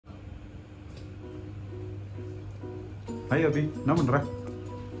Hi Abhi, என்ன பண்ற?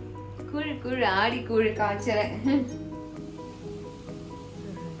 கூழ் ஆடி கூழ் காய்ச்சறேன்.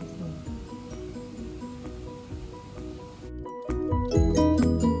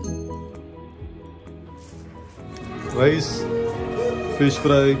 Rice, fish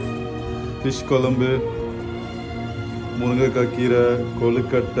fry, fish கொழம்பு, முருங்கைக்காய் கீரை,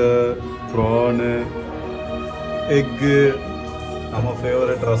 கொழுக்கட்டை, prawn, egg, நம்ம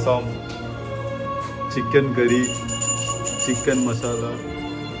ஃபேவரட் ரசம், சிக்கன் கறி, chicken masala.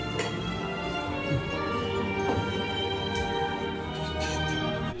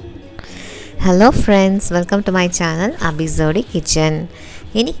 Hello friends, welcome to my channel Abizody kitchen.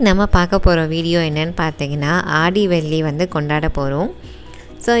 இன்னைக்கு நம்ம பார்க்க போற வீடியோ என்னன்னு பார்த்தீங்கன்னா ஆடி வெள்ளி வந்து கொண்டாட போறோம்.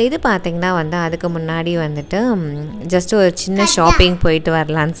 ஸோ இது பார்த்தீங்கன்னா வந்து அதுக்கு முன்னாடி வந்துட்டு ஜஸ்ட் ஒரு சின்ன ஷாப்பிங் போயிட்டு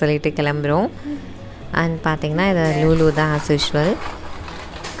வரலான்னு சொல்லிட்டு கிளம்புறோம். அண்ட் பார்த்தீங்கன்னா இது லூலு தான் as usual.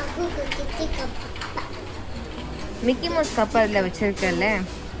 Mickey mouse cup அதில் வச்சிருக்கல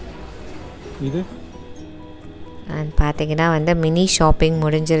இது அண்ட் பார்த்தீங்கன்னா வந்து மினி ஷாப்பிங்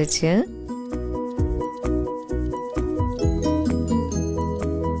முடிஞ்சிருச்சு.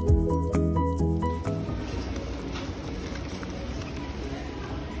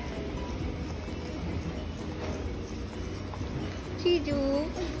 சீஜு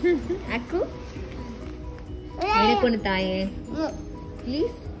அக்கு எனக்கு ஒன்று தாயே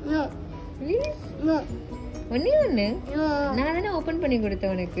ப்ளீஸ் ப்ளீஸ் ஒன்னே ஒன்று நான் தானே ஓப்பன் பண்ணி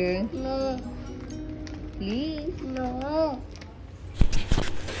கொடுத்தேன் உனக்கு ப்ளீஸ்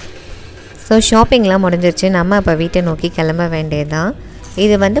ஸோ ஷாப்பிங்லாம் முடிஞ்சிருச்சு. நம்ம இப்போ வீட்டை நோக்கி கிளம்ப வேண்டியதுதான்.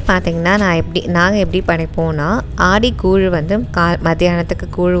 இது வந்து பார்த்திங்கன்னா நாங்கள் எப்படி படைப்போம்னா ஆடி கூழ் வந்து மத்தியானத்துக்கு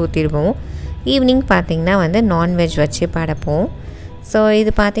கூழ் ஊற்றிடுவோம். ஈவினிங் பார்த்திங்கன்னா வந்து நான்வெஜ் வச்சு படைப்போம். ஸோ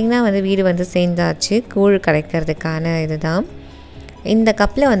இது பார்த்திங்கன்னா வந்து வீடு வந்து சேர்ந்தாச்சு கூழ் கரைக்கிறதுக்கான இதுதான். இந்த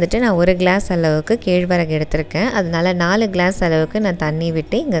கப்பில் வந்துட்டு நான் 1 கிளாஸ் அளவுக்கு கேழ்வரகு எடுத்திருக்கேன். அதனால் 4 கிளாஸ் அளவுக்கு நான் தண்ணி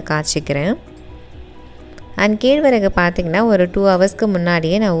விட்டு இங்கே காய்ச்சிக்கிறேன். அண்ட் கேழ்வரகு பார்த்திங்கன்னா ஒரு 2 ஹவர்ஸ்க்கு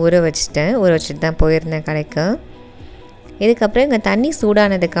முன்னாடியே நான் ஊற வச்சுட்டு தான் போயிருந்தேன் கடைக்கு. இதுக்கப்புறம் இங்கே தண்ணி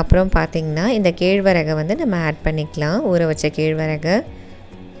சூடானதுக்கப்புறம் பார்த்திங்கன்னா இந்த கேழ்வரகை வந்து நம்ம ஆட் பண்ணிக்கலாம், ஊற வச்ச கேழ்வரகு.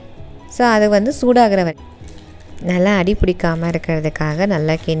 ஸோ அது வந்து சூடாகிற நல்லா அடி பிடிக்காமல் இருக்கிறதுக்காக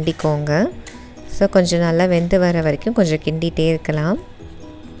நல்லா கிண்டிக்கோங்க. ஸோ கொஞ்சம் நல்லா வெந்து வர வரைக்கும் கொஞ்சம் கிண்டிகிட்டே இருக்கலாம்.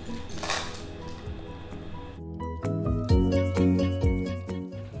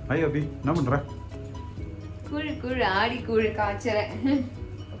 ஹாய் அபி, என்ன பண்ற? கூழ் ஆடி கூழ் காய்ச்சறேன்.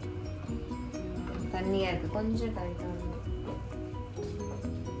 தண்ணியா இருக்கு கொஞ்சம் டைட்டா.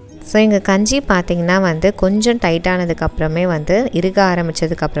 ஸோ இங்கே கஞ்சி பார்த்திங்கன்னா வந்து கொஞ்சம் டைட்டானதுக்கப்புறமே வந்து இருக்க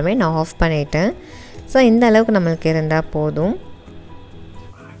ஆரம்பித்ததுக்கப்புறமே நான் ஆஃப் பண்ணிவிட்டேன். ஸோ இந்த அளவுக்கு நம்மளுக்கு இருந்தால் போதும்.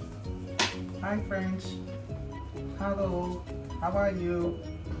 Hi friends, hello, how are you?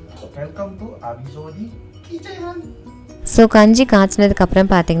 Welcome to Abizody kitchen. So கஞ்சி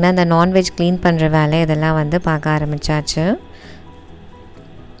காய்ச்சினதுக்கப்புறம் பார்த்திங்கன்னா இந்த நான்வெஜ் க்ளீன் பண்ணுற வேலை இதெல்லாம் வந்து பார்க்க ஆரம்பித்தாச்சு.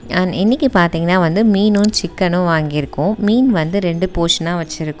 அண்ட் இன்றைக்கி பார்த்திங்கன்னா வந்து மீனும் சிக்கனும் வாங்கியிருக்கோம். மீன் வந்து 2 போர்ஷனாக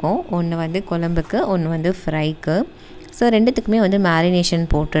வச்சுருக்கோம். ஒன்று வந்து குழம்புக்கு, ஒன்று வந்து ஃப்ரைக்கு. ஸோ ரெண்டுத்துக்குமே வந்து மேரினேஷன்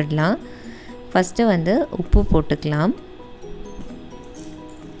போட்டுடலாம். ஃபஸ்ட்டு வந்து உப்பு போட்டுக்கலாம்.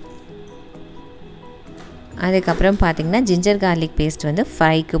 அதுக்கப்புறம் பார்த்திங்கன்னா ஜிஞ்சர் கார்லிக் பேஸ்ட் வந்து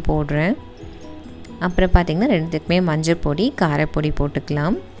ஃப்ரைக்கு போடுறேன். அப்புறம் பார்த்திங்கன்னா ரெண்டுத்துக்குமே மஞ்சள் பொடி, காரப்பொடி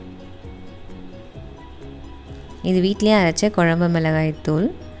போட்டுக்கலாம். இது வீட்டிலே அரைச்ச குழம்பு மிளகாய் தூள்.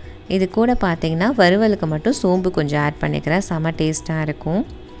 இது கூட பார்த்திங்கன்னா வறுவலுக்கு மட்டும் சோம்பு கொஞ்சம் ஆட் பண்ணிக்கிறேன், செம்ம டேஸ்ட்டாக இருக்கும்.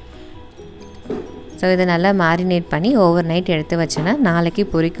 ஸோ இதை நல்லா மேரினேட் பண்ணி ஓவர் நைட் எடுத்து வச்சேன்னா நாளைக்கு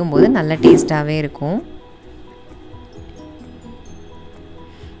பொரிக்கும் போது நல்ல டேஸ்ட்டாகவே இருக்கும்.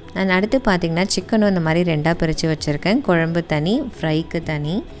 நான் அடுத்து பார்த்திங்கன்னா சிக்கனும் இந்த மாதிரி 2ஆக பிரித்து வச்சுருக்கேன். குழம்பு தனி, ஃப்ரைக்கு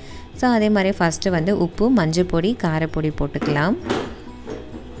தனி. ஸோ அதே மாதிரி ஃபஸ்ட்டு வந்து உப்பு, மஞ்சள் பொடி, காரப்பொடி போட்டுக்கலாம்.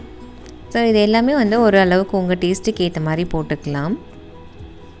 ஸோ இது எல்லாமே வந்து ஓரளவுக்கு உங்கள் டேஸ்ட்டுக்கு ஏற்ற மாதிரி போட்டுக்கலாம்.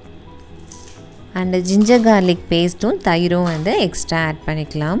 அண்டு ஜிஞ்சர் கார்லிக் பேஸ்ட்டும் தயிரும் வந்து எக்ஸ்ட்ரா ஆட்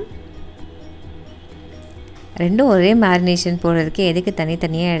பண்ணிக்கலாம். ரெண்டும் ஒரே மேரினேஷன் போடுறதுக்கு எதுக்கு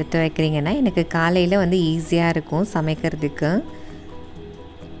தனித்தனியாக எடுத்து வைக்கிறீங்கன்னா எனக்கு காலையில் வந்து ஈஸியாக இருக்கும் சமைக்கிறதுக்கு.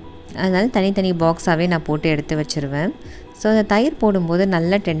 அதனால் தனித்தனி பாக்ஸாகவே நான் போட்டு எடுத்து வச்சுருவேன். ஸோ அந்த தயிர் போடும்போது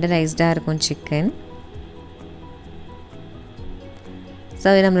நல்லா டெண்டரைஸ்டாக இருக்கும் சிக்கன்.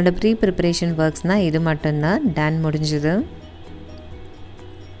 ஸோ நம்மளோட ப்ரிப்பரேஷன் ஒர்க்ஸ்னால் இது மட்டும்தான் டன் முடிஞ்சுது.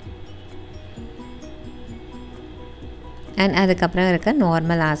 அண்ட் அதுக்கப்புறம் இருக்க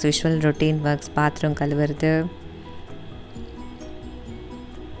normal as usual routine works, bathroom கழுவுறது,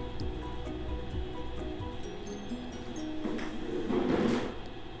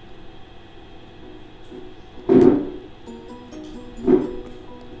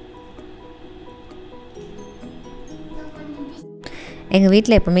 எங்கள்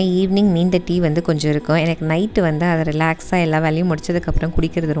வீட்டில் எப்போவுமே ஈவினிங் நீந்த டீ வந்து கொஞ்சம் இருக்கும். எனக்கு நைட்டு வந்து அதை ரிலாக்ஸாக எல்லா வேலையும் முடிச்சதுக்கப்புறம்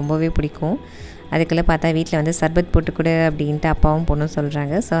குடிக்கிறது ரொம்பவே பிடிக்கும். அதுக்குள்ளே பார்த்தா வீட்டில் வந்து சர்பத் போட்டு கொடு அப்படின்ட்டு அப்பாவும் பொண்ணும்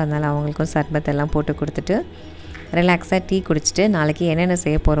சொல்கிறாங்க. ஸோ அதனால் அவங்களுக்கும் சர்பத் எல்லாம் போட்டு கொடுத்துட்டு ரிலாக்ஸாக டீ குடிச்சிட்டு நாளைக்கு என்னென்ன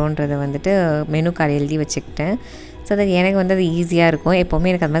செய்ய போகிறோன்றதை வந்துட்டு மெனு கார்டு எழுதி வச்சுக்கிட்டேன். ஸோ அது எனக்கு வந்து அது ஈஸியாக இருக்கும். எப்போவுமே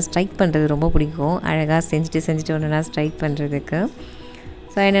எனக்கு அது மாதிரி ஸ்ட்ரைக் பண்ணுறது ரொம்ப பிடிக்கும். அழகாக செஞ்சுட்டு ஒன்றுனா ஸ்ட்ரைக் பண்ணுறதுக்கு.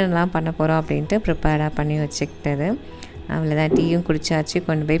 ஸோ என்னென்னலாம் பண்ண போகிறோம் அப்படின்ட்டு ப்ரிப்பேர்டாக பண்ணி வச்சுக்கிட்டது. அவ்வளோதான், டீயும் குடிச்சாச்சு,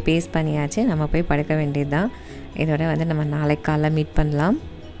 கொண்டு போய் பேஸ்ட் பண்ணியாச்சு. நம்ம போய் படுக்க வேண்டியது தான். இதோட வந்து நம்ம நாளைக்கு காலைல மீட் பண்ணலாம்.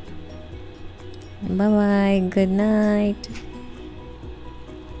 பாய், குட் நைட்.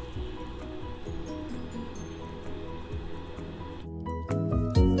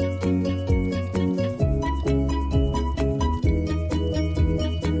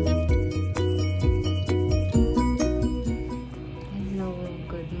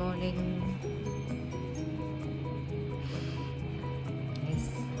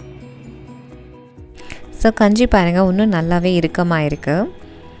 ஸோ கஞ்சி பாருங்கள் இன்னும் நல்லாவே இறுக்கமாக இருக்குது.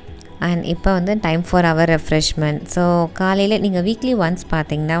 அண்ட் இப்போ வந்து time for our refreshment. So காலையில் நீங்கள் வீக்லி ஒன்ஸ்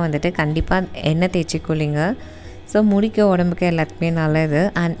பார்த்தீங்கன்னா வந்துட்டு கண்டிப்பாக எண்ணெய் தேய்ச்சி குளிங்க. ஸோ முடிக்க உடம்புக்கு எல்லாத்துக்குமே நல்லது.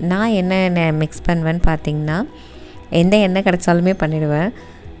 அண்ட் நான் என்ன மிக்ஸ் பண்ணுவேன்னு பார்த்தீங்கன்னா எந்த எண்ணெய் கிடச்சாலுமே பண்ணிவிடுவேன்.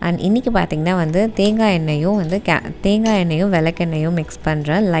 அண்ட் இன்றைக்கி பார்த்திங்கன்னா வந்து தேங்காய் எண்ணெயும் விளக்கெண்ணெயும் மிக்ஸ்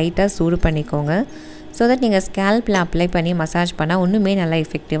பண்ணுறேன். லைட்டாக சூடு பண்ணிக்கோங்க. ஸோ தட் நீங்கள் ஸ்கேல்பில் அப்ளை பண்ணி மசாஜ் பண்ணால் இன்னுமே நல்லா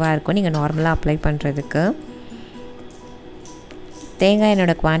எஃபெக்டிவாக இருக்கும் நீங்கள் நார்மலாக அப்ளை பண்ணுறதுக்கு. தேங்காய்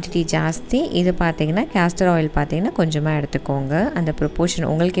எண்ணெயோட குவான்டிட்டி ஜாஸ்தி. இது பார்த்திங்கன்னா கேஸ்டர் ஆயில் பார்த்திங்கன்னா கொஞ்சமாக எடுத்துக்கோங்க. அந்த ப்ரொப்போர்ஷன்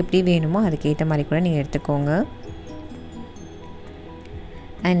உங்களுக்கு எப்படி வேணுமோ அதுக்கேற்ற மாதிரி கூட நீங்கள் எடுத்துக்கோங்க.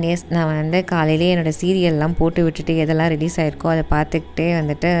 அண்ட் எஸ், நான் வந்து காலையிலே என்னோடய சீரியல்லாம் போட்டு விட்டுட்டு எதெல்லாம் ரிலீஸ் ஆகிருக்கோ அதை பார்த்துக்கிட்டே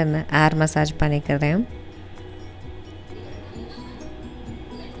வந்துட்டு ஏர் மசாஜ் பண்ணிக்கிறேன்.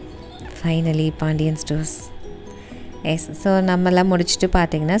 Finally Pandian stores. S, so நம்மலாம் முடிச்சுட்டு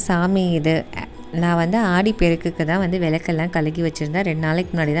பார்த்திங்கன்னா சாமி இது நான் வந்து ஆடி பெருக்குக்கு தான் வந்து விளக்கெல்லாம் கழுகி வச்சுருந்தேன். 2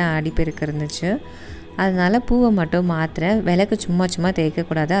 நாளைக்கு முன்னாடி தான் ஆடி பெருக்கு இருந்துச்சு. அதனால் பூவை மட்டும் மாற்றுறேன். விளக்கு சும்மா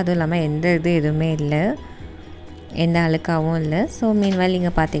தேய்க்கக்கூடாது. அதுவும் இல்லாமல் எதுவுமே இல்லை, எந்த அழுக்காகவும் இல்லை. ஸோ மீன்வால்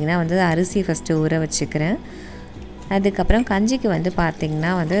நீங்கள் பார்த்திங்கன்னா வந்து அரிசி ஃபஸ்ட்டு ஊற வச்சுக்கிறேன். அதுக்கப்புறம் கஞ்சிக்கு வந்து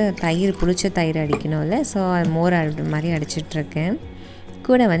பார்த்திங்கன்னா வந்து புளிச்ச தயிர் அடிக்கணும்ல. ஸோ அது மோர் மாதிரி அடிச்சிட்ருக்கேன்.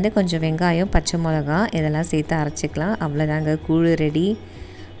 கூட வந்து கொஞ்சம் வெங்காயம், பச்சை மிளகா இதெல்லாம் சேர்த்து அரைச்சிக்கலாம். அவ்வளோதாங்க, கூழ் ரெடி.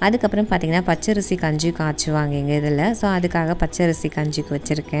 அதுக்கப்புறம் பார்த்திங்கன்னா பச்சரிசி கஞ்சி காய்ச்சுவாங்க எங்கள் இதில். ஸோ அதுக்காக பச்சரிசி கஞ்சிக்கு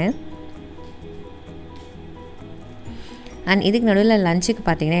வச்சுருக்கேன். அண்ட் இதுக்கு நடுவில் லஞ்சுக்கு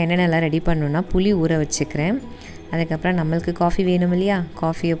பார்த்திங்கன்னா என்னென்னலாம் ரெடி பண்ணணுன்னா புளி ஊற வச்சுக்கிறேன். அதுக்கப்புறம் நம்மளுக்கு காஃபி வேணும் இல்லையா,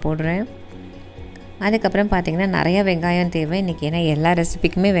 காஃபியை போடுறேன். அதுக்கப்புறம் பார்த்திங்கன்னா நிறையா வெங்காயம் தேவை இன்றைக்கி. ஏன்னா எல்லா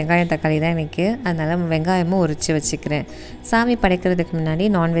ரெசிபிக்குமே வெங்காயம் தக்காளி தான் இன்றைக்கி. அதனால் வெங்காயமும் உரித்து வச்சுக்கிறேன். சாமி படைக்கிறதுக்கு முன்னாடி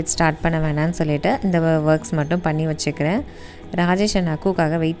நான்வெஜ் ஸ்டார்ட் பண்ண வேணான்னு சொல்லிவிட்டு இந்த ஒர்க்ஸ் மட்டும் பண்ணி வச்சுக்கிறேன். ராஜேஷ் அண்ட்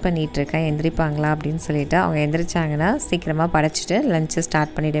அக்குக்காக வெயிட் பண்ணிகிட்ருக்கேன் எந்திரிப்பாங்களா அப்படின்னு சொல்லிவிட்டு. அவங்க எந்திரிச்சாங்கன்னா சீக்கிரமாக படைச்சிட்டு லஞ்சு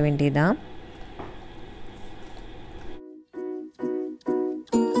ஸ்டார்ட் பண்ணிட வேண்டியதுதான்.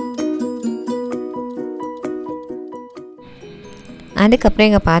 அதுக்கப்புறம்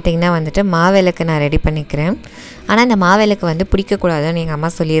இங்கே பார்த்தீங்கன்னா வந்துட்டு மாவிளக்கு நான் ரெடி பண்ணிக்கிறேன். ஆனால் இந்த மாவிளக்கு வந்து பிடிக்கக்கூடாதுன்னு எங்கள் அம்மா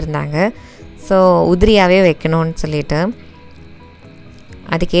சொல்லியிருந்தாங்க. ஸோ உதிரியாகவே வைக்கணும்னு சொல்லிவிட்டு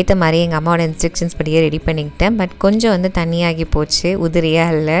அதுக்கேற்ற மாதிரி எங்கள் அம்மாவோட இன்ஸ்ட்ரக்ஷன்ஸ் படியே ரெடி பண்ணிக்கிட்டேன். பட் கொஞ்சம் வந்து தண்ணியாகி போச்சு,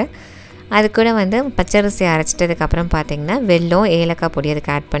 உதிரியாக இல்லை. அது கூட வந்து பச்சரிசி அரைச்சிட்டதுக்கப்புறம் பார்த்திங்கன்னா வெல்லம், ஏலக்காய் பொடி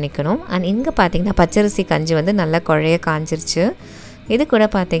அதுக்கு ஆட் பண்ணிக்கணும். அண்ட் இங்கே பார்த்திங்கன்னா பச்சரிசி கஞ்சி வந்து நல்லா குழைய காஞ்சிருச்சு. இது கூட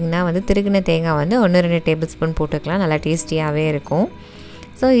பார்த்திங்கன்னா வந்து திருகின தேங்காய் வந்து 1-2 டேபிள் ஸ்பூன் போட்டுக்கலாம். நல்லா டேஸ்டியாகவே இருக்கும்.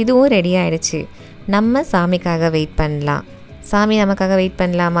 ஸோ இதுவும் ரெடி ஆகிடுச்சு. நம்ம சாமிக்காக வெயிட் பண்ணலாம். சாமி நமக்காக வெயிட்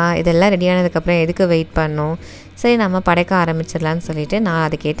பண்ணலாமா? இதெல்லாம் ரெடியானதுக்கப்புறம் எதுக்கு வெயிட் பண்ணணும்? சரி நம்ம படைக்க ஆரம்பிச்சிடலான்னு சொல்லிவிட்டு நான்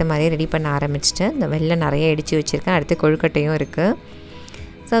அதுக்கேற்ற மாதிரி ரெடி பண்ண ஆரம்பிச்சிட்டேன். இந்த வெல்லம் நிறைய இடித்து வச்சுருக்கேன். அடுத்து கொழுக்கட்டையும் இருக்குது.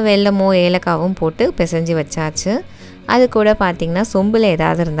 ஸோ வெல்லமும் ஏலக்காவும் போட்டு பிசைஞ்சு வச்சாச்சு. அது கூட பார்த்திங்கன்னா சொம்பில்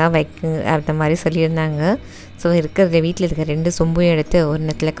ஏதாவது இருந்தால் அந்த மாதிரி சொல்லியிருந்தாங்க. ஸோ வீட்டில் இருக்கிற 2 சொம்பையும் எடுத்து ஒரு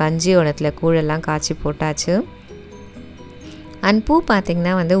நேரத்தில் கஞ்சி, ஒரு நேரத்தில் கூழெல்லாம் காய்ச்சி போட்டாச்சு. அண்ட் பூ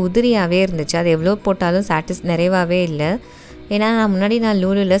பார்த்திங்கன்னா வந்து உதிரியாகவே இருந்துச்சு. அது எவ்வளோ போட்டாலும் நிறைவாகவே இல்லை. ஏன்னா நான் முன்னாடி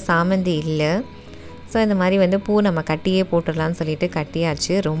லூலுவில் சாமந்தி இல்லை. ஸோ இந்த மாதிரி வந்து பூ நம்ம கட்டியே போட்டுடலான்னு சொல்லிட்டு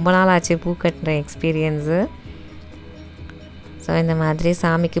கட்டியாச்சு. ரொம்ப நாள் ஆச்சு பூ கட்டுற எக்ஸ்பீரியன்ஸு. ஸோ இந்த மாதிரி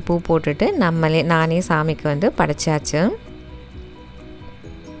சாமிக்கு பூ போட்டுட்டு நானே சாமிக்கு வந்து படைச்சாச்சு.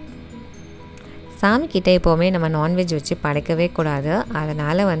 சாமிக்கிட்ட எப்போவுமே நம்ம நான்வெஜ் வச்சு படைக்கவே கூடாது.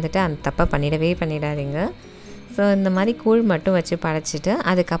 அதனால் வந்துட்டு அந்த தப்பை பண்ணிடாதீங்க. ஸோ இந்த மாதிரி கூழ் மட்டும் வச்சு படைச்சிட்டு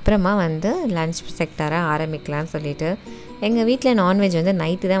அதுக்கப்புறமா வந்து லன்ச் செக்டாராக ஆரம்பிக்கலான்னு சொல்லிவிட்டு எங்கள் வீட்டில் நான்வெஜ் வந்து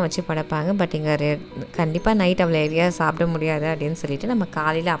நைட்டு தான் வச்சு படைப்பாங்க. பட் இங்கே கண்டிப்பாக நைட் அவ்வளோ ஏரியா சாப்பிட முடியாது அப்படின்னு சொல்லிவிட்டு நம்ம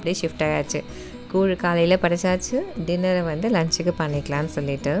காலையில் அப்படியே ஷிஃப்ட் ஆயாச்சு. கூழ் காலையில் படைச்சாச்சு, டின்னரை வந்து லஞ்சுக்கு பண்ணிக்கலான்னு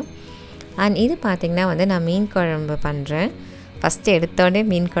சொல்லிட்டு. அண்ட் இது பார்த்திங்கன்னா வந்து நான் மீன் குழம்பு பண்ணுறேன். ஃபஸ்ட்டு எடுத்தோடனே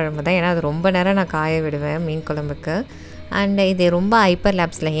மீன் குழம்பு தான், ஏன்னா அது ரொம்ப நேரம் நான் காய விடுவேன் மீன் குழம்புக்கு. அண்ட் இது ரொம்ப ஹைப்பர்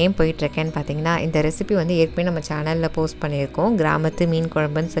லேப்ஸில் ஏன் போயிட்டுருக்கேன்னு பார்த்தீங்கன்னா, இந்த ரெசிபி வந்து ஏற்கனவே நம்ம சேனலில் போஸ்ட் பண்ணியிருக்கோம், கிராமத்து மீன்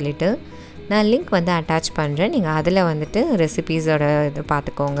குழம்புன்னு சொல்லிட்டு. நான் லிங்க் வந்து அட்டாச் பண்ணுறேன், நீங்கள் அதில் வந்துட்டு ரெசிபீஸோட இது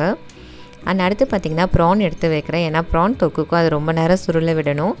பார்த்துக்கோங்க. அண்ட் அடுத்து பார்த்திங்கன்னா ப்ரான் எடுத்து வைக்கிறேன், ஏன்னா ப்ரான் தொக்குக்கும் அது ரொம்ப நேரம் சுருள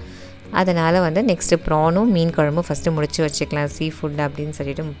விடணும். அதனால் வந்து நெக்ஸ்ட்டு ப்ரானும் மீன் குழம்பும் ஃபஸ்ட்டு முடிச்சு வச்சுக்கலாம் சீ ஃபுட் அப்படின்னு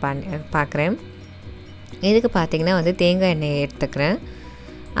சொல்லிட்டு பார்க்குறேன். இதுக்கு பார்த்திங்கன்னா வந்து தேங்காய் எண்ணெயை எடுத்துக்கிறேன்.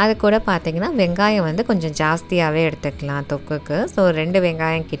 அது கூட பார்த்திங்கன்னா வெங்காயம் வந்து கொஞ்சம் ஜாஸ்தியாகவே எடுத்துக்கலாம் தொக்குக்கு. ஸோ 2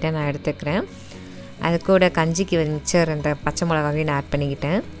 வெங்காயம் கிட்ட நான் எடுத்துக்கிறேன். அது கூட கஞ்சிக்கு மிச்சர் இந்த பச்சை மிளகாவையும் நான் ஆட்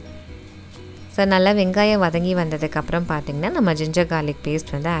பண்ணிக்கிட்டேன். ஸோ நல்லா வெங்காயம் வதங்கி வந்ததுக்கப்புறம் பார்த்திங்கன்னா நம்ம ஜிஞ்சர் கார்லிக்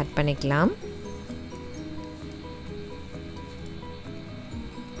பேஸ்ட் வந்து ஆட் பண்ணிக்கலாம்.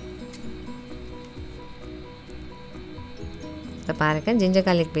 ஸோ பாருங்கள், ஜிஞ்சர்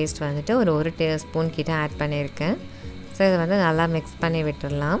கார்லிக் பேஸ்ட் வந்துட்டு ஒரு டீஸ்பூன் கிட்ட ஆட் பண்ணியிருக்கேன். ஸோ இதை வந்து நல்லா மிக்ஸ் பண்ணி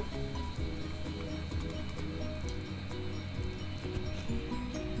விட்டுடலாம்.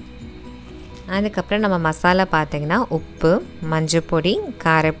 அதுக்கப்புறம் நம்ம மசாலா பார்த்திங்கன்னா உப்பு, மஞ்சள் பொடி,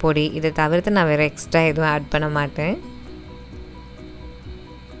 காரப்பொடி, இதை தவிர்த்து நான் வேறு எக்ஸ்ட்ரா எதுவும் ஆட் பண்ண மாட்டேன்.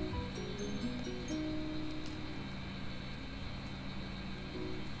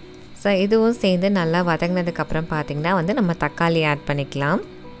 ஸோ இதுவும் சேர்ந்து நல்லா வதங்கினதுக்கப்புறம் பார்த்திங்கன்னா வந்து நம்ம தக்காளி ஆட் பண்ணிக்கலாம்.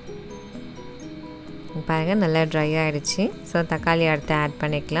 பாருங்கள் நல்லா ட்ரை ஆகிடுச்சு. ஸோ தக்காளி அடுத்து ஆட்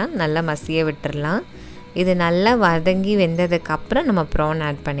பண்ணிக்கலாம், நல்லா மசிய விட்டுடலாம். இது நல்லா வதங்கி வெந்ததுக்கப்புறம் நம்ம ப்ரான்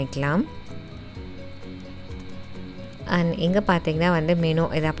ஆட் பண்ணிக்கலாம். அண்ட் இங்கே பார்த்திங்கன்னா வந்து மெனு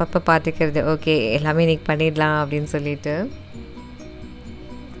இது அப்பப்போ பார்த்துக்கிறது, ஓகே எல்லாமே இன்றைக்கி பண்ணிடலாம் அப்படின்னு சொல்லிட்டு.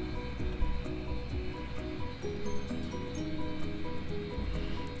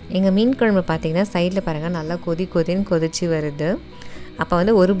 எங்கள் மீன் குழம்பு பார்த்திங்கன்னா சைடில் பாருங்கள் நல்லா கொதின்னு கொதிச்சு வருது. அப்போ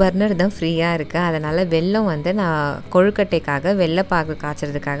வந்து ஒரு பர்னர் தான் ஃப்ரீயாக இருக்குது, அதனால் வெல்லம் வந்து நான் கொழுக்கட்டைக்காக வெள்ளைப்பாகு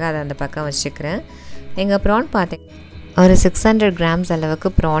காய்ச்சறதுக்காக அதை அந்த பக்கம் வச்சுக்கிறேன். எங்கள் ப்ரான் பார்த்திங்கன்னா ஒரு 600 கிராம்ஸ் அளவுக்கு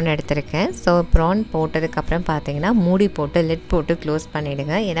ப்ரான் எடுத்திருக்கேன். ஸோ ப்ரான் போட்டதுக்கப்புறம் பார்த்திங்கன்னா மூடி போட்டு லிட் போட்டு க்ளோஸ்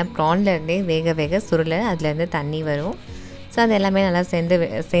பண்ணிவிடுங்க, ஏன்னா ப்ரான்லேருந்தே வேக சுருளை அதுலேருந்து தண்ணி வரும். ஸோ அது எல்லாமே நல்லா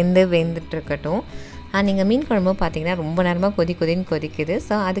சேர்ந்து வெந்துட்டுருக்கட்டும். நீங்கள் மீன் குழம்பும் பார்த்திங்கன்னா ரொம்ப நேரமாக கொதின்னு கொதிக்குது.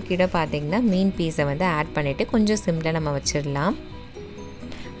 ஸோ அதுக்கிட்ட பார்த்திங்கன்னா மீன் பீஸை வந்து ஆட் பண்ணிவிட்டு கொஞ்சம் சிம்மில் நம்ம வச்சிடலாம்.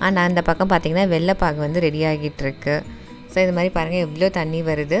 அண்ட் அந்த பக்கம் பார்த்திங்கன்னா வெள்ளைப்பாகு வந்து ரெடி ஆகிட்டு இருக்கு. ஸோ இது மாதிரி பாருங்கள் எவ்வளோ தண்ணி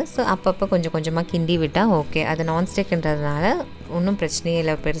வருது. ஸோ அப்பப்போ கொஞ்சம் கொஞ்சமாக கிண்டி விட்டால் ஓகே, அது நான்ஸ்டிக்ன்றதுனால ஒன்றும் பிரச்சனையே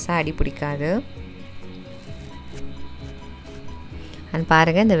இல்லை, பெருசாக அடி பிடிக்காது. அண்ட்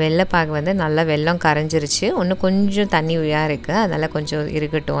பாருங்கள் இந்த வெள்ளைப்பாகு வந்து நல்லா வெல்லம் கரைஞ்சிருச்சு, இன்னும் கொஞ்சம் தண்ணி உயாக இருக்குது, அதனால் கொஞ்சம்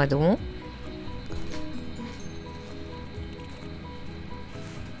இருக்கட்டும். அதுவும்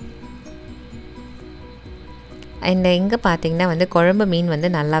இந்த இங்கே பார்த்திங்கன்னா வந்து குழம்பு மீன் வந்து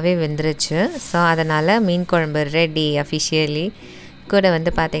நல்லாவே வெந்துருச்சு. ஸோ அதனால் மீன் குழம்பு ரெடி அஃபிஷியலி. கூட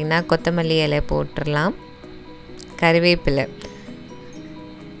வந்து பார்த்திங்கன்னா கொத்தமல்லி இலை போட்டுடலாம்,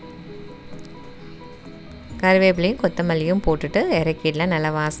 கருவேப்பிலையும் கொத்தமல்லியும் போட்டுட்டு இறக்கிடலாம்,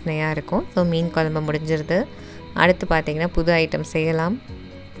 நல்லா வாசனையாக இருக்கும். ஸோ மீன் குழம்பு முடிஞ்சிருது. அடுத்து பார்த்திங்கன்னா புது ஐட்டம் செய்யலாம்.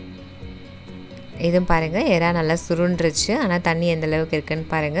 இதுவும் பாருங்கள் எறா நல்லா சுருண்டுருச்சு, ஆனால் தண்ணி எந்த அளவுக்கு இருக்குன்னு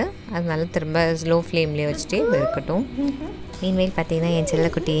பாருங்கள். அதனால திரும்ப ஸ்லோ ஃப்ளேம்லேயே வச்சுட்டே இருக்கட்டும். மீன்மேல் பார்த்திங்கன்னா என்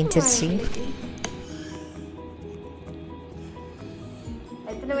செல்லக்குட்டி ஏஞ்சிருச்சு.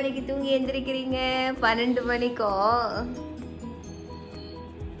 எத்தனை மணிக்கு தூங்கி எந்திரிக்கிறீங்க? 12 மணிக்கோ?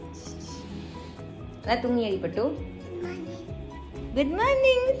 நான் தூங்கி அடிப்பட்டு. குட்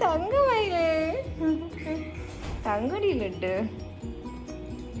மார்னிங் தங்க மயிலே, தங்கடி லட்டு.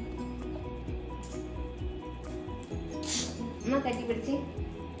 அம்மா கட்டி பிடிச்சி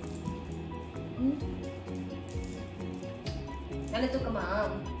நல்ல தூக்கமா?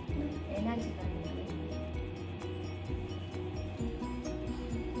 என்னாச்சு?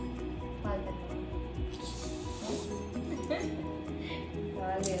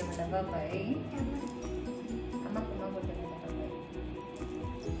 டப்பா பாய் அம்மா கும்மா போட்டு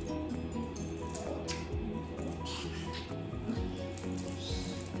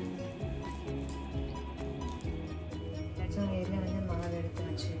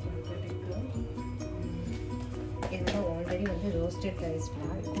ஆல்ரெடி வந்து ரோஸ்டட் ரைஸ்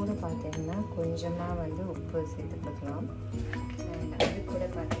ஃப்ளார் கூட பார்த்தீங்கன்னா கொஞ்சமாக வந்து உப்பு சேர்த்துக்கலாம்.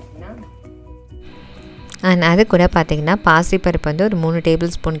 அது கூட பார்த்திங்கன்னா பாசிப்பருப்பு வந்து ஒரு 3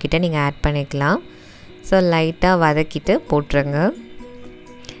 டேபிள் ஸ்பூன் கிட்ட நீங்கள் ஆட் பண்ணிக்கலாம். ஸோ லைட்டாக வதக்கிட்டு போட்டுருங்க.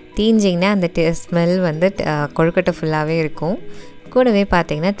 தீஞ்சிங்கன்னா அந்த ஸ்மெல் வந்து கொழுக்கட்டை ஃபுல்லாகவே இருக்கும். கூடவே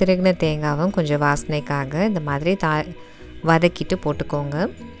பார்த்திங்கன்னா திருகின தேங்காவும் கொஞ்சம் வாசனைக்காக இந்த மாதிரி வதக்கிட்டு போட்டுக்கோங்க.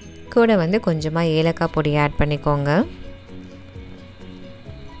 கூட வந்து கொஞ்சமாக ஏலக்காய் பொடி ஆட் பண்ணிக்கோங்க.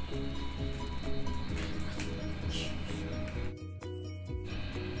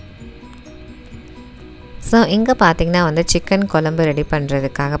 ஸோ இங்கே பார்த்திங்கன்னா வந்து சிக்கன் குழம்பு ரெடி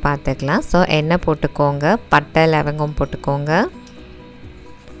பண்ணுறதுக்காக பார்த்துக்கலாம். ஸோ எண்ணெய் போட்டுக்கோங்க, பட்டை லவங்கம் போட்டுக்கோங்க.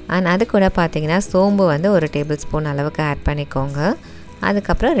 அண்ட் அது கூட பார்த்திங்கன்னா சோம்பு வந்து 1 டேபிள் ஸ்பூன் அளவுக்கு ஆட் பண்ணிக்கோங்க.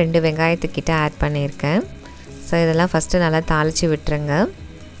 அதுக்கப்புறம் 2 வெங்காயத்துக்கிட்ட ஆட் பண்ணியிருக்கேன். ஸோ இதெல்லாம் ஃபஸ்ட்டு நல்லா தாளித்து விட்டுருங்க.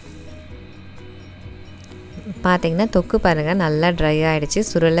 பார்த்திங்கன்னா தொக்கு பாருங்கள் நல்லா ட்ரை ஆகிடுச்சு,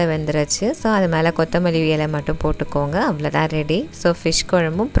 சுருளை வெந்துருச்சு. ஸோ அது மேலே கொத்தமல்லி இலை மட்டும் போட்டுக்கோங்க, அவ்வளோதான் ரெடி. ஸோ ஃபிஷ்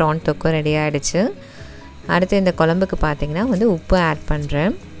குழம்பும் ப்ரான் தொக்கும் ரெடி ஆகிடுச்சு. அடுத்து இந்த குழம்புக்கு பார்த்திங்கன்னா வந்து உப்பு ஆட்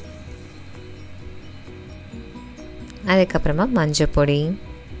பண்ணுறேன். அதுக்கப்புறமா மஞ்சள் பொடி.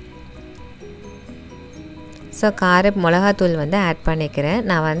 ஸோ மிளகாத்தூள் வந்து ஆட் பண்ணிக்கிறேன்.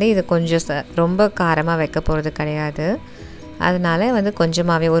 நான் வந்து இது கொஞ்சம் ரொம்ப காரமாக வைக்க போகிறது கிடையாது, அதனால் வந்து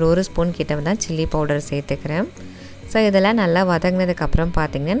கொஞ்சமாகவே ஒரு ஸ்பூன் கிட்ட தான் சில்லி பவுடர் சேர்த்துக்கிறேன். ஸோ இதெல்லாம் நல்லா வதங்கினதுக்கப்புறம்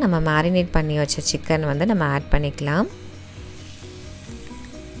பார்த்திங்கன்னா நம்ம மேரினேட் பண்ணி வச்ச சிக்கன் வந்து நம்ம ஆட் பண்ணிக்கலாம்.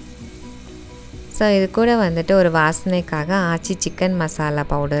 ஸோ இது கூட வந்துட்டு ஒரு வாசனைக்காக ஆச்சி சிக்கன் மசாலா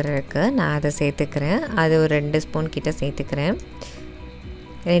பவுடர் இருக்குது, நான் அதை சேர்த்துக்கிறேன். அது ஒரு 2 ஸ்பூன் கிட்ட சேர்த்துக்கிறேன்.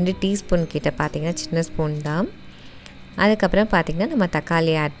 2 டீஸ்பூன் கிட்ட பார்த்திங்கன்னா சின்ன ஸ்பூன் தான். அதுக்கப்புறம் பார்த்திங்கன்னா நம்ம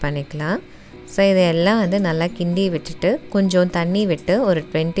தக்காளி ஆட் பண்ணிக்கலாம். ஸோ இதையெல்லாம் வந்து நல்லா கிண்டி விட்டுட்டு கொஞ்சம் தண்ணி விட்டு ஒரு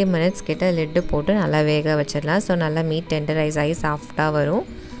 20 மினிட்ஸ் கிட்ட லிட்டு போட்டு நல்லா வேக வச்சிடலாம். ஸோ நல்லா மீட் டெண்டரைஸ் ஆகி சாஃப்டாக வரும்.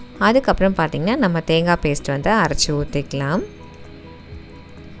 அதுக்கப்புறம் பார்த்திங்கன்னா நம்ம தேங்காய் பேஸ்ட் வந்து அரைச்சி ஊற்றிக்கலாம்.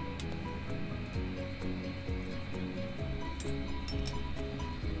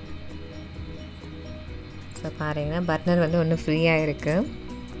 ஸோ பாருங்கன்னா பர்னர் வந்து ஒன்றும் ஃப்ரீயாக இருக்குது.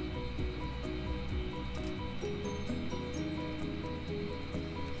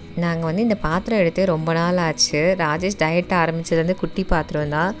 நாங்கள் வந்து இந்த பாத்திரம் எடுத்து ரொம்ப நாள் ஆச்சு. ராஜேஷ் டயட் ஆரம்பித்ததுலேருந்து குட்டி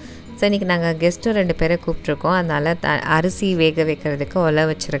பாத்திரம் தான். ஸோ இன்றைக்கி நாங்கள் கெஸ்ட்டும் 2 பேரை கூப்பிட்ருக்கோம், அதனால் அரிசி வேக வைக்கிறதுக்கு ஒலை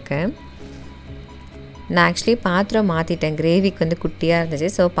வச்சுருக்கேன். நான் ஆக்சுவலி பாத்திரம் மாற்றிட்டேன், கிரேவிக்கு வந்து குட்டியாக இருந்துச்சு.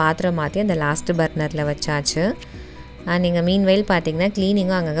 ஸோ பாத்திரம் மாற்றி அந்த லாஸ்ட்டு பர்னரில் வச்சாச்சு. நீங்கள் மீன்வெயில் பார்த்திங்கன்னா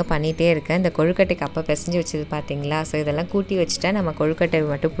க்ளீனிங்கும் அங்கங்கே பண்ணிகிட்டே இருக்கேன். இந்த கொழுக்கட்டைக்கு அப்போ பிசைஞ்சு வச்சது பார்த்திங்களா, ஸோ இதெல்லாம் கூட்டி வச்சுட்டா நம்ம கொழுக்கட்டை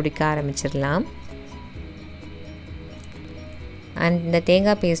மட்டும் பிடிக்க ஆரம்பிச்சிடலாம். அண்ட் இந்த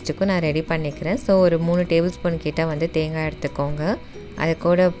தேங்காய் பேஸ்ட்டுக்கும் நான் ரெடி பண்ணிக்கிறேன். ஸோ ஒரு 3 டேபிள் ஸ்பூன் கிட்ட வந்து தேங்காய் எடுத்துக்கோங்க. அது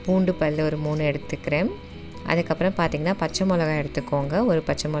கூட பூண்டு பல் ஒரு 3 எடுத்துக்கிறேன். அதுக்கப்புறம் பார்த்திங்கன்னா பச்சை மிளகாய் எடுத்துக்கோங்க, ஒரு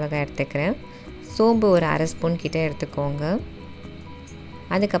பச்சை மிளகாய் எடுத்துக்கிறேன். சோம்பு ஒரு அரை ஸ்பூன் கிட்ட எடுத்துக்கோங்க.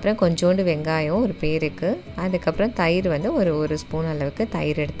 அதுக்கப்புறம் கொஞ்சோண்டு வெங்காயம் ஒரு பேருக்கு. அதுக்கப்புறம் தயிர் வந்து ஒரு ஸ்பூன் அளவுக்கு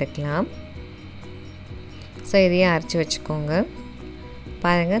தயிர் எடுத்துக்கலாம். ஸோ இதையும் அரைச்சி வச்சுக்கோங்க.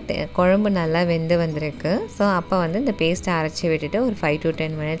 பாருங்கள் குழம்பு நல்லா வெந்து வந்திருக்கு. ஸோ அப்போ வந்து இந்த பேஸ்ட்டை அரைச்சி விட்டுட்டு ஒரு 5 to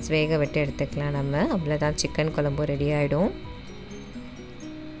 10 மினிட்ஸ் வேக விட்டு எடுத்துக்கலாம் நம்ம. அவ்வளோதான், சிக்கன் குழம்பு ரெடி ஆகிடும்.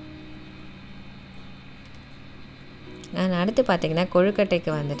 நான் அடுத்து பார்த்திங்கன்னா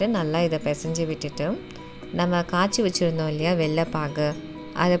கொழுக்கட்டைக்கு வந்துட்டு நல்லா இதை பிசைஞ்சு விட்டுட்டு நம்ம காய்ச்சி வச்சுருந்தோம் இல்லையா வெள்ளைப்பாகு,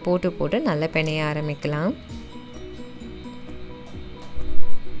 அதை போட்டு நல்லா பிணைய ஆரம்பிக்கலாம்.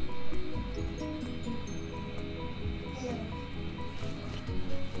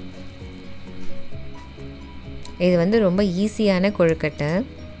 இது வந்து ரொம்ப ஈஸியான கொழுக்கட்டை,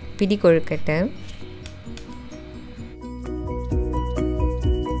 பிடி கொழுக்கட்டை.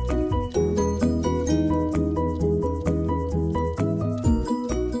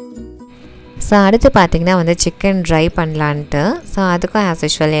 ஸோ அடுத்து பார்த்திங்கன்னா வந்து சிக்கன் ட்ரை பண்ணலான்ட்டு. ஸோ அதுக்கும் ஆஸ்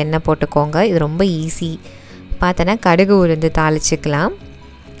யூஷுவல் எண்ணெய் போட்டுக்கோங்க. இது ரொம்ப ஈஸி. பார்த்தோன்னா கடுகு உளுந்து தாளிச்சிக்கலாம்.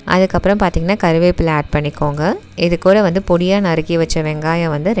 அதுக்கப்புறம் பார்த்திங்கன்னா கருவேப்பிலை ஆட் பண்ணிக்கோங்க. இது கூட வந்து பொடியாக நறுக்கி வச்ச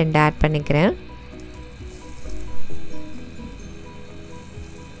வெங்காயம் வந்து 2 ஆட் பண்ணிக்கிறேன்.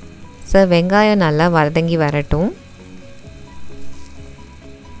 ஸோ வெங்காயம் நல்லா வதங்கி வரட்டும்.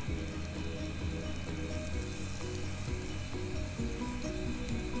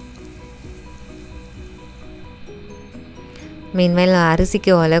 மீன்மேல்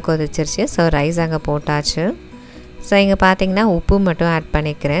அரிசிக்கு ஒலை கொதிச்சிருச்சு. ஸோ ரைஸ் அங்கே போட்டாச்சு. ஸோ இங்கே பார்த்தீங்கன்னா உப்பு மட்டும் ஆட்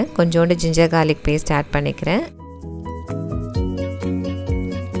பண்ணிக்கிறேன். கொஞ்சோண்டு ஜிஞ்சர் கார்லிக் பேஸ்ட் ஆட் பண்ணிக்கிறேன்.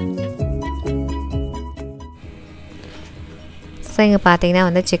 ஸோ இங்கே பார்த்தீங்கன்னா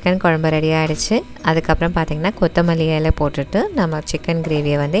வந்து சிக்கன் குழம்பு ரெடி ஆகிடுச்சு. அதுக்கப்புறம் பார்த்திங்கன்னா கொத்தமல்லி இலை போட்டுட்டு நம்ம சிக்கன்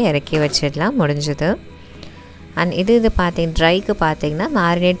கிரேவியை வந்து இறக்கி வச்சிடலாம், முடிஞ்சுது. அண்ட் இது ட்ரைக்கு பார்த்திங்கன்னா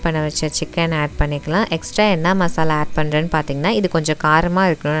மேரினேட் பண்ண வச்ச சிக்கன் ஆட் பண்ணிக்கலாம். எக்ஸ்ட்ரா என்ன மசாலா ஆட் பண்ணுறேன்னு பார்த்திங்கன்னா இது கொஞ்சம் காரமாக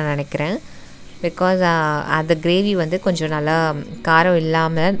இருக்கணும்னு நினைக்கிறேன். பிகாஸ் அந்த கிரேவி வந்து கொஞ்சம் நல்லா காரம்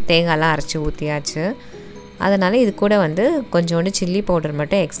இல்லாமல் தேங்காயெலாம் அரைச்சி ஊற்றியாச்சு. அதனால் இது கூட வந்து கொஞ்சோண்டு சில்லி பவுடர்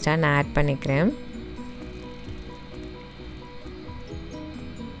மட்டும் எக்ஸ்ட்ரா நான் ஆட் பண்ணிக்கிறேன்.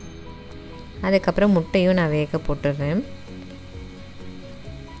 அதுக்கப்புறம் முட்டையும் நான் வேக போட்டுடுறேன்.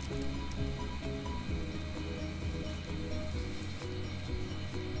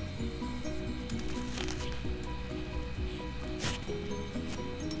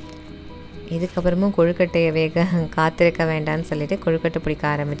 இதுக்கப்புறமும் கொழுக்கட்டையை வேக காத்திருக்க வேண்டாம்னு சொல்லிட்டு கொழுக்கட்டை பிடிக்க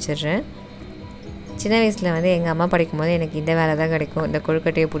ஆரம்பிச்சிடுறேன். சின்ன வயசில் வந்து எங்கள் அம்மா படிக்கும்போது எனக்கு இந்த வேலை தான் கிடைக்கும், இந்த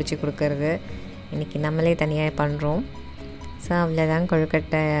கொழுக்கட்டையை பிடிச்சி கொடுக்கறது. இன்றைக்கி நம்மளே தனியாக பண்ணுறோம். ஸோ அவ்வளோதான்,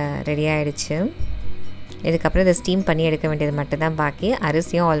 கொழுக்கட்டை ரெடி ஆகிடுச்சு. இதுக்கப்புறம் இதை ஸ்டீம் பண்ணி எடுக்க வேண்டியது மட்டும்தான் பாக்கி.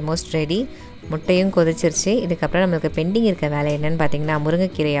 அரிசியும் ஆல்மோஸ்ட் ரெடி, முட்டையும் கொதிச்சிருச்சு. இதுக்கப்புறம் நம்மளுக்கு பெண்டிங் இருக்க வேலை என்னென்னு பார்த்திங்கன்னா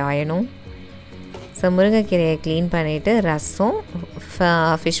முருங்கைக்கீரையை ஆயணும். ஸோ முருங்கைக்கீரையை க்ளீன் பண்ணிவிட்டு ரசம்,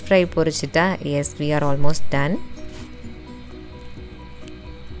 fish fry பொரிச்சிட்டா S we are almost done.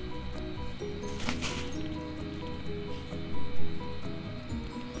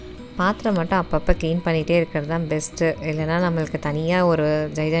 பாத்திரம் மட்டும் அப்பப்போ க்ளீன் பண்ணிகிட்டே இருக்கிறது தான் பெஸ்ட்டு, இல்லைனா நம்மளுக்கு தனியாக ஒரு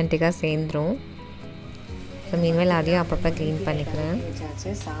ஜைஜான்டிக்காக சேர்ந்துடும். ஸோ மீன்வேல் அதையும் அப்பப்போ க்ளீன் பண்ணிக்கிறேன். வச்சாச்சு,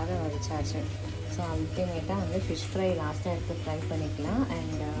 சாதம் வச்சாச்சு. ஸோ அல்டிமேட்டாக வந்து ஃபிஷ் ஃப்ரை லாஸ்ட்டாக எடுத்து ஃப்ரை பண்ணிக்கலாம்.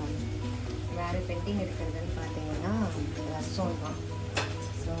 அண்ட் வேறு பெண்டிங் இருக்கிறதுன்னு பார்த்தீங்கன்னா ரசம் தான்.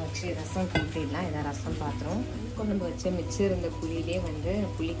 ஸோ ஆக்சுவலி ரசம் கம்ப்ளீட்லாம் இதான் ரசம் பாத்திரம். கொண்டு வச்சு மிச்சம் இருந்த புளியிலே வந்து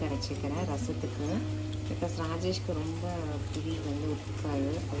புளி கரைச்சிக்கிறேன் ரசத்துக்கு. பிகாஸ் ராஜேஷ்க்கு ரொம்ப புளி வந்து ஒத்துக்காது,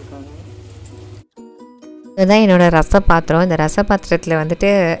 அதுக்காக. இதுதான் என்னோடய ரச பாத்திரம். இந்த ரச பாத்திரத்தில் வந்துட்டு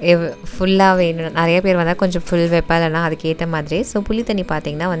ஃபுல்லாக வேணும், நிறைய பேர் வந்தால் கொஞ்சம் ஃபுல் வைப்பா, இல்லைனா அதுக்கேற்ற மாதிரி. ஸோ புளி தண்ணி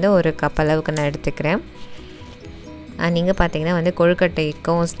பார்த்திங்கன்னா வந்து ஒரு கப் அளவுக்கு நான் எடுத்துக்கிறேன். நீங்கள் பார்த்திங்கன்னா வந்து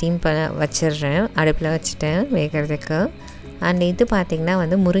கொழுக்கட்டைக்கும் ஸ்டீம் பண்ண வச்சிடுறேன், அடுப்பில் வச்சுட்டேன் வேகிறதுக்கு. அண்ட் இது பார்த்திங்கன்னா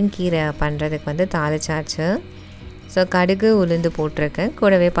வந்து முருங்கீரை பண்ணுறதுக்கு வந்து தாளிச்சாச்சு. ஸோ கடுகு உளுந்து போட்டிருக்கேன்,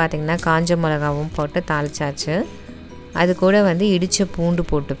 கூடவே பார்த்திங்கன்னா காஞ்ச மிளகாவும் போட்டு தாளிச்சாச்சு. அது கூட வந்து இடித்த பூண்டு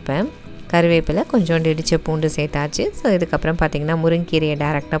போட்டுப்பேன், கருவேப்பிலை, கொஞ்சோண்டு இடித்த பூண்டு சேர்த்தாச்சு. ஸோ இதுக்கப்புறம் பார்த்திங்கன்னா முருங்கீரையை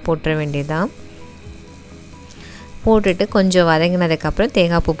டேரெக்டாக போட்டுற வேண்டியதுதான். போட்டுட்டு கொஞ்சம் வதங்கினதுக்கப்புறம்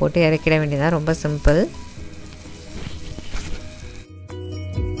தேங்காய் பூ போட்டு இறக்கிட வேண்டியதான், ரொம்ப சிம்பிள்.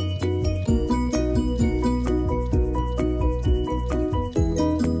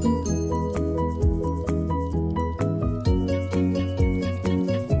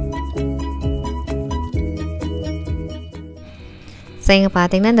 ஸோ இங்கே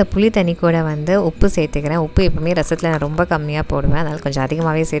பார்த்திங்கன்னா இந்த புளி தண்ணி கூட வந்து உப்பு சேர்த்துக்கிறேன். உப்பு எப்பவுமே ரசத்தில் நான் ரொம்ப கம்மியாக போடுவேன், அதனால் கொஞ்சம்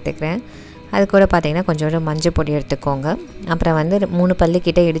அதிகமாகவே சேர்த்துக்கிறேன். அது கூட பார்த்திங்கன்னா கொஞ்சோண்டு மஞ்சள் பொடி எடுத்துக்கோங்க. அப்புறம் வந்து 3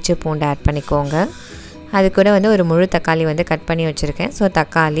 பல்லுக்கிட்ட இடித்த பூண்டு ஆட் பண்ணிக்கோங்க. அது கூட வந்து ஒரு முழு தக்காளி வந்து கட் பண்ணி வச்சுருக்கேன். ஸோ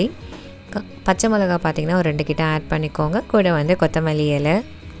தக்காளி, பச்சை மிளகா பார்த்திங்கன்னா ஒரு 2 கிட்ட ஆட் பண்ணிக்கோங்க. கூட வந்து கொத்தமல்லி இலை,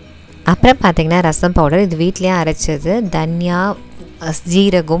 அப்புறம் பார்த்திங்கன்னா ரசம் பவுடர், இது வீட்லேயே அரைச்சது. தனியா,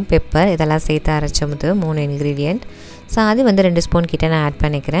 ஜீரகம், பெப்பர் இதெல்லாம் சேர்த்து அரைச்சது 3 இன்க்ரீடியண்ட். ஸோ அது வந்து 2 ஸ்பூன் கிட்ட நான் ஆட்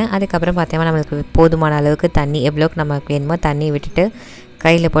பண்ணிக்கிறேன். அதுக்கப்புறம் பார்த்தீங்கன்னா நம்மளுக்கு போதுமான அளவுக்கு தண்ணி, எவ்வளோக்கு நமக்கு வேணுமோ தண்ணி விட்டுட்டு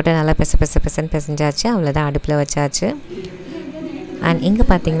கையில் போட்டு நல்லா பெசன்னு பிசைஞ்சாச்சு. அவ்வளோதான், அடுப்பில் வச்சாச்சு. அண்ட் இங்கே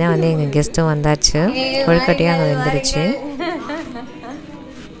பார்த்தீங்கன்னா வந்து எங்கள் கெஸ்ட்டும் வந்தாச்சு, கொழுக்கட்டையும் அங்கே வந்துருச்சு.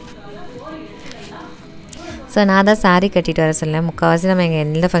 ஸோ நான் தான் சாரீ கட்டிட்டு வர சொல்லேன். முக்கால்வாசி நம்ம எங்கள்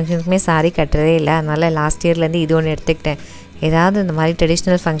எந்த ஃபங்க்ஷனுக்குமே சாரீ கட்டுறதே இல்லை, அதனால் லாஸ்ட் இயர்லேருந்து இது ஒன்று எடுத்துக்கிட்டேன். ஏதாவது இந்த மாதிரி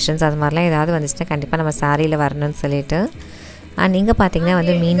ட்ரெடிஷ்னல் ஃபங்க்ஷன்ஸ் அது மாதிரிலாம் ஏதாவது வந்துச்சுன்னா கண்டிப்பாக நம்ம சாரியில் வரணும்னு சொல்லிட்டு. அண்ட் இங்கே பார்த்தீங்கன்னா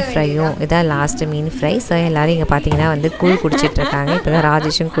வந்து மீன் ஃப்ரையும், இதான் லாஸ்ட்டு மீன் ஃப்ரை. ஸோ எல்லோரும் இங்கே பார்த்தீங்கன்னா வந்து கூழ் குடிச்சிட்ருக்காங்க. இப்போ தான்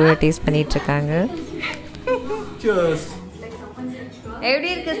ராஜேஷும் கூழை டேஸ்ட் பண்ணிகிட்ருக்காங்க. எப்படி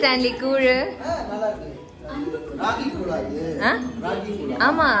இருக்கு ஸ்டான்லி கூழ்?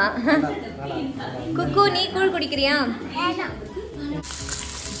 ஆமாம், குக்கு நீ கூழ் குடிக்கிறியா?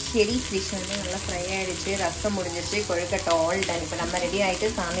 செடி ஃபிஷ் வந்து நல்லா ஃப்ரை ஆகிடுச்சு, ரசம் முடிஞ்சிச்சு, கொழுக்கட்டை ஆல் டன். இப்போ நம்ம ரெடி ஆகிட்டு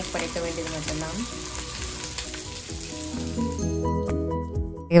சாமிக்கு படைக்க வேண்டியது மட்டும்தான்.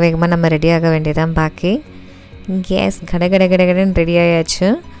 வேகமாக நம்ம ரெடி ஆக வேண்டியதான் பாக்கி. கேஸ் கடன்னு ரெடி ஆயாச்சு.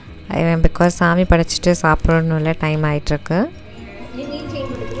 பிகாஸ் சாமி படைச்சிட்டு சாப்பிடணும்ல, டைம் ஆகிட்டுருக்கு.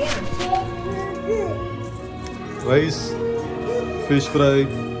 ரைஸ், ஃபிஷ் ஃப்ரை,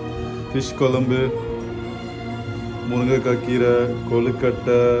 ஃபிஷ் குழம்பு, முருங்கைக்காய் கீரை,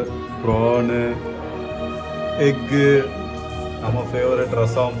 கொழுக்கட்டை, ப்ரானு, எக்கு, நம்ம ஃபேவரட்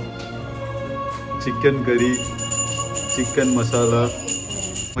ரசம், சிக்கன் கறி, சிக்கன் மசாலா.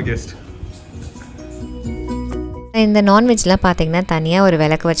 கெஸ்ட் இந்த நான்வெஜ்லாம் பார்த்திங்கன்னா தனியாக ஒரு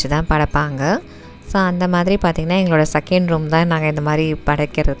விளக்கு வச்சு தான் படைப்பாங்க. ஸோ அந்த மாதிரி பார்த்திங்கன்னா எங்களோட செகண்ட் ரூம் தான் நாங்கள் இந்த மாதிரி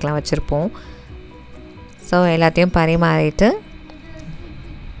படைக்கிறதுக்கெலாம் வச்சுருப்போம். ஸோ எல்லாத்தையும் பரிமாறிட்டு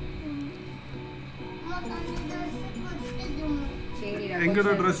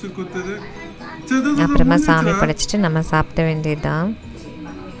அப்புறமா சாமி படைச்சிட்டு நம்ம சாப்பிட வேண்டியது தான்.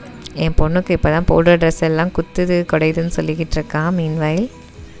 என் பொண்ணுக்கு இப்போ தான் போடுற ட்ரெஸ் எல்லாம் குத்துது குடையுதுன்னு சொல்லிக்கிட்டு இருக்கான். மீன்வைல்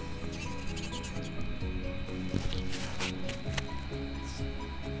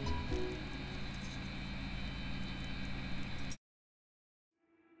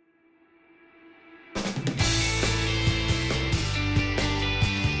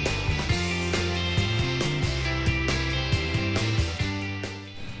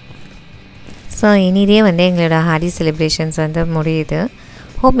ஸோ இனிதே வந்து எங்களோட ஆடி செலிப்ரேஷன்ஸ் வந்து முடியுது.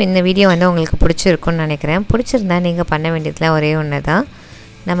 ஹோப் இந்த வீடியோ வந்து உங்களுக்கு பிடிச்சிருக்குன்னு நினைக்கிறேன். பிடிச்சிருந்தா நீங்கள் பண்ண வேண்டியதில் ஒரே ஒன்று தான்,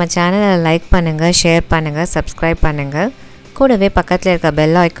 நம்ம சேனலை லைக் பண்ணுங்கள், ஷேர் பண்ணுங்கள், சப்ஸ்கிரைப் பண்ணுங்கள். கூடவே பக்கத்தில் இருக்க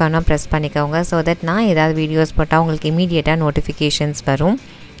பெல் ஐக்கானும் ப்ரெஸ் பண்ணிக்கோங்க. ஸோ தட் நான் ஏதாவது வீடியோஸ் போட்டால் உங்களுக்கு இமீடியட்டாக நோட்டிஃபிகேஷன்ஸ் வரும்.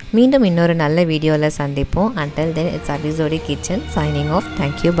 மீண்டும் இன்னொரு நல்ல வீடியோவில் சந்திப்போம். Until then, it's Abizody Kitchen signing off.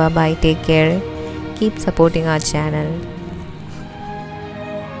 Thank you. Bye bye. Take care. Keep supporting our channel.